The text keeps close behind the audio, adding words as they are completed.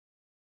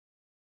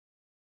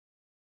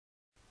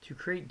To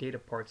create data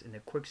parts in the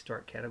Quick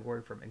Start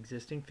category from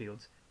existing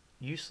fields,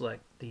 you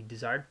select the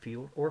desired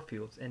field or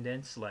fields and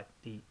then select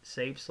the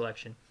Save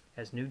Selection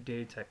as New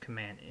Data Type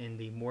command in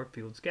the More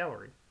Fields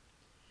gallery.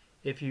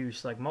 If you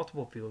select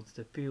multiple fields,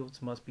 the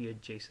fields must be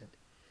adjacent.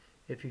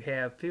 If you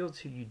have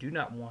fields you do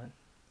not want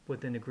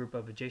within a group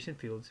of adjacent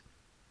fields,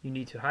 you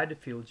need to hide the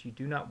fields you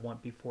do not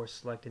want before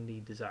selecting the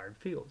desired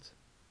fields.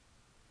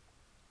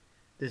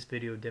 This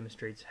video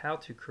demonstrates how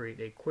to create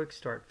a Quick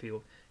Start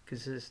field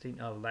consisting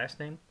of last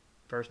name,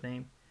 first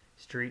name,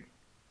 street,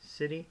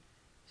 city,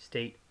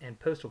 state, and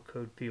postal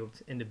code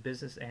fields in the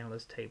Business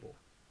Analyst table.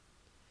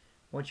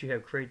 Once you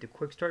have created the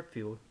Quick Start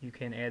field, you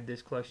can add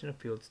this collection of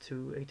fields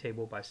to a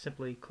table by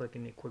simply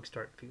clicking the Quick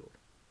Start field.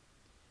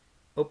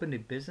 Open the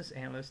Business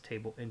Analyst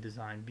table in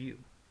Design View.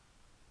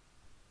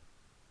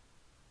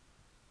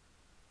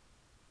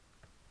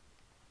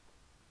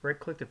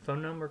 Right-click the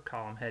phone number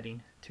column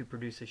heading to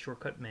produce a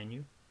shortcut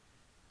menu.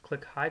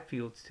 Click Hide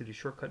Fields to the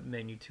shortcut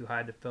menu to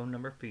hide the phone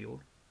number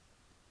field.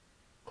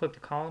 Click the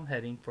column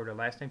heading for the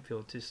last name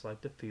field to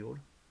select the field.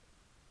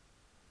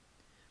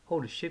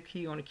 Hold the Shift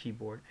key on the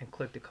keyboard and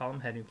click the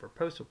column heading for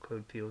postal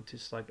code field to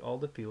select all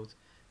the fields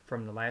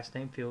from the last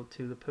name field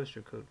to the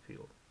postal code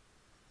field.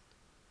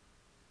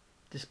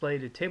 Display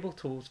the Table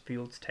Tools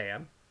Fields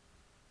tab.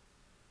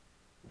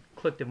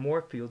 Click the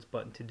More Fields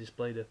button to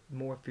display the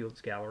More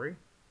Fields gallery.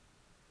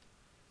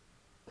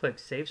 Click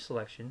Save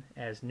Selection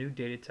as New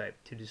Data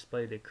Type to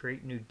display the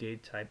Create New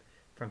Data Type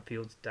from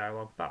Fields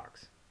dialog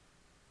box.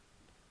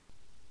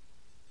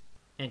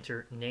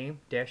 Enter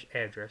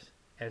name-address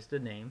as the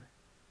name.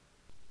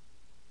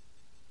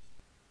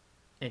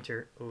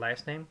 Enter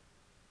last name,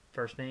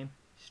 first name,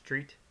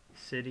 street,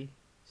 city,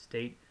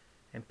 state,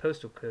 and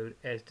postal code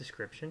as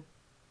description.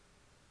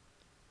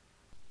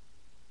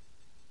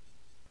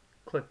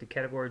 Click the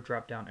category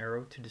drop-down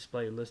arrow to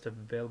display a list of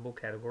available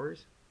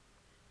categories.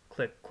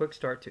 Click Quick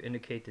Start to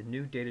indicate the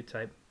new data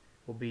type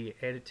will be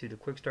added to the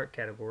Quick Start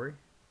category.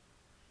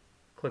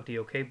 Click the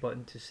OK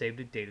button to save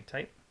the data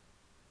type.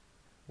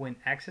 When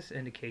Access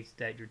indicates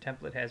that your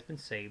template has been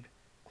saved,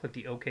 click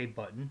the OK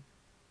button.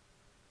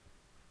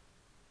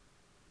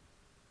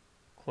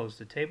 Close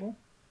the table.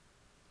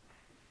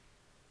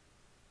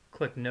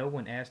 Click No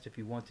when asked if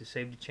you want to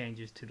save the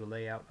changes to the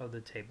layout of the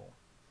table.